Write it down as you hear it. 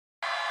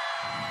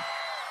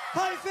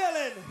How you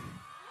feeling?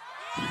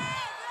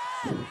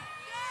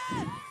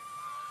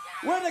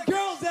 Where the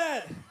girls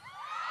at?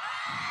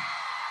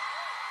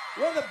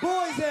 Where the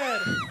boys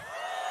at?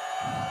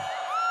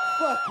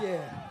 Fuck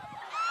yeah.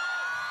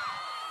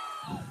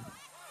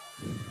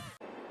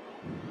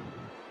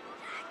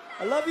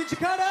 I love you,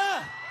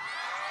 Jakarta!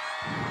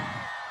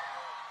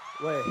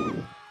 Wait,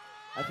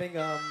 I think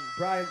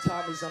Brian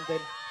taught me something.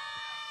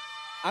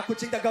 Aku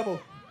cinta kamu.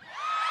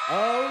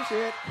 Oh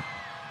shit.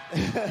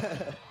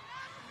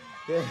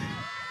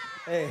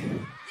 Hey.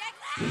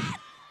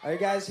 Are you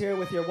guys here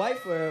with your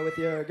wife or with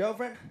your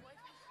girlfriend?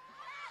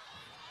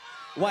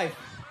 Wife.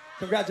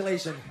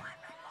 Congratulations.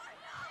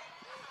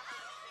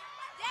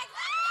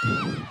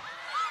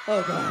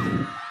 Oh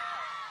God.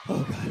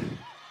 Oh God.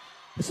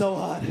 It's so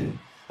hot.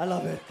 I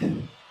love it.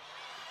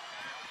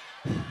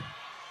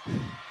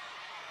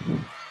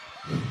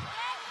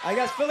 Are you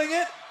guys feeling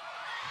it?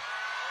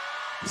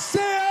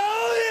 Say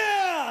oh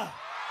yeah!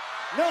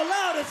 No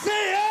louder,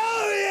 say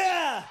oh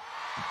yeah!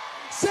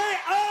 Say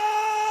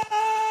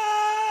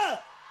oh!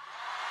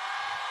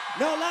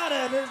 No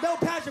louder, there's no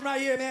passion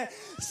right here, man.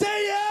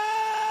 Say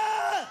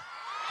yeah!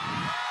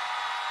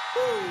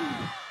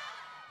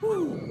 Woo.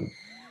 Woo.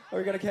 Are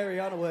we gonna carry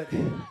on or what?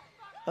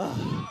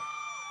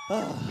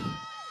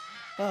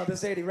 Oh,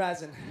 this 80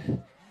 rising.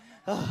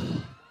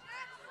 Oh.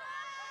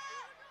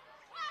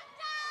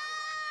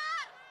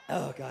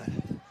 Oh God.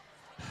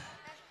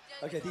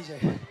 Okay,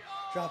 DJ,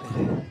 drop it.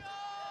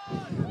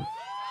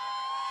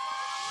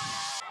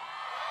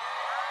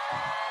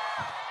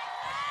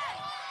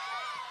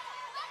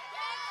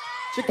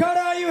 Jakarta,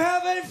 are you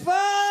having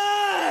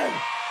fun?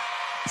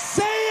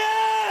 Say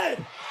it!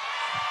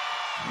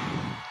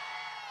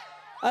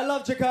 I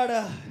love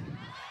Jakarta.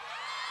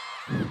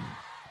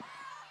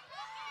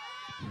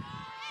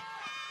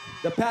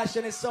 The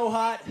passion is so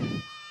hot.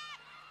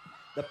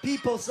 The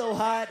people so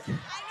hot.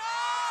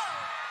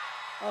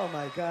 Oh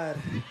my God.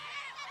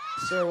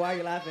 Sir, why are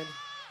you laughing?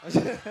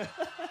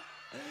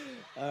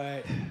 All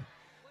right.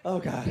 Oh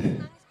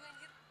God.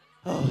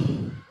 Oh.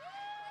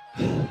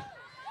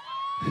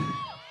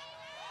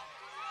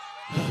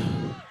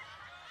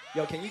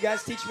 Yo, can you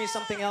guys teach me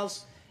something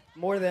else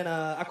more than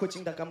Aku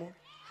Cinta Kamu?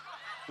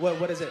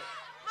 What is it?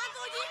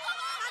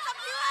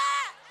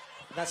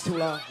 That's too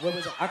long. What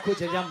was it? Aku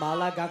Cinta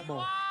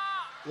Malagagmo.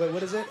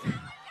 What is it?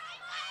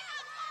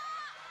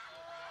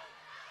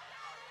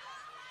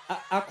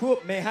 Aku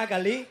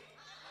mehagali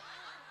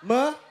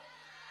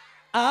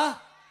ha.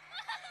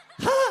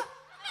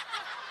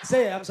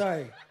 Say it, I'm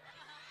sorry.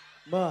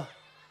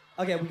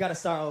 Okay, we gotta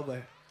start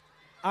over.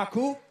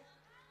 Aku,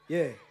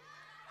 yeah.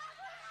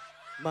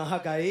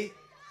 Mahagai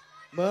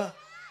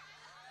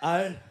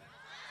al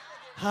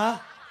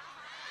ha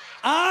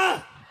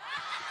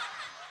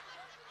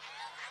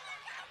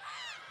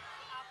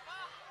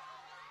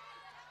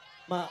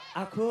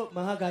aku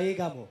mahagai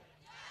kamu.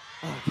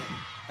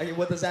 Okay,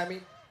 what does that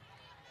mean?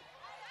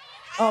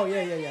 Oh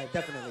yeah,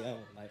 definitely. Oh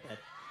my bad.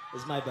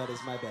 It's my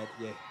bad.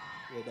 Yeah,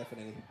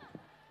 definitely.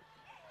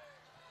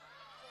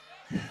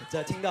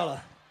 这听到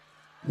了。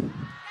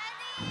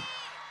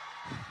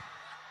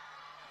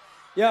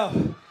Yo,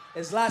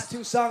 it's last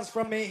two songs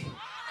from me.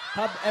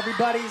 Hope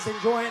everybody's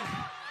enjoying.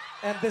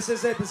 And this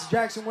is it. This is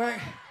Jackson Wang.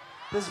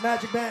 This is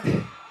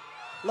MAGICMAN.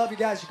 Love you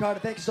guys, Jakarta.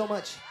 Thank you so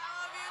much.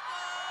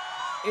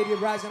 Idiot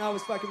rising,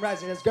 always fucking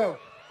rising. Let's go.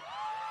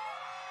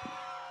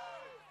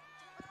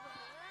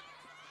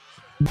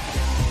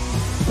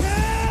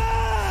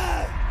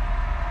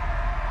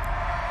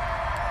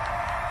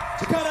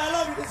 Jakarta, I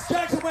love you. This is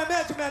Jackson Wang,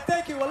 MAGICMAN.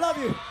 Thank you. I love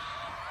you.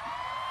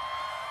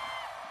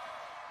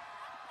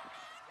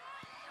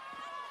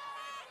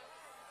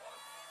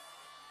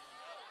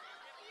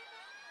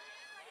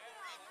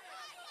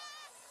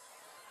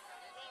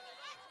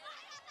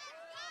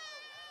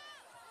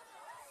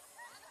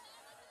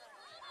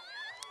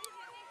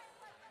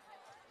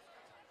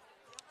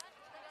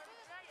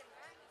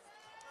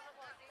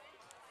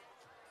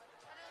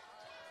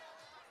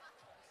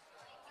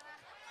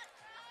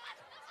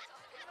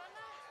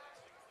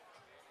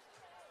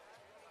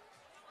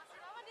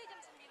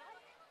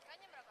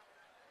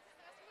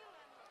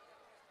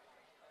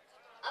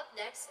 Up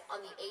next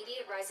on the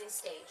 88 Rising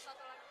stage,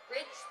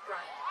 Rich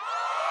Brian.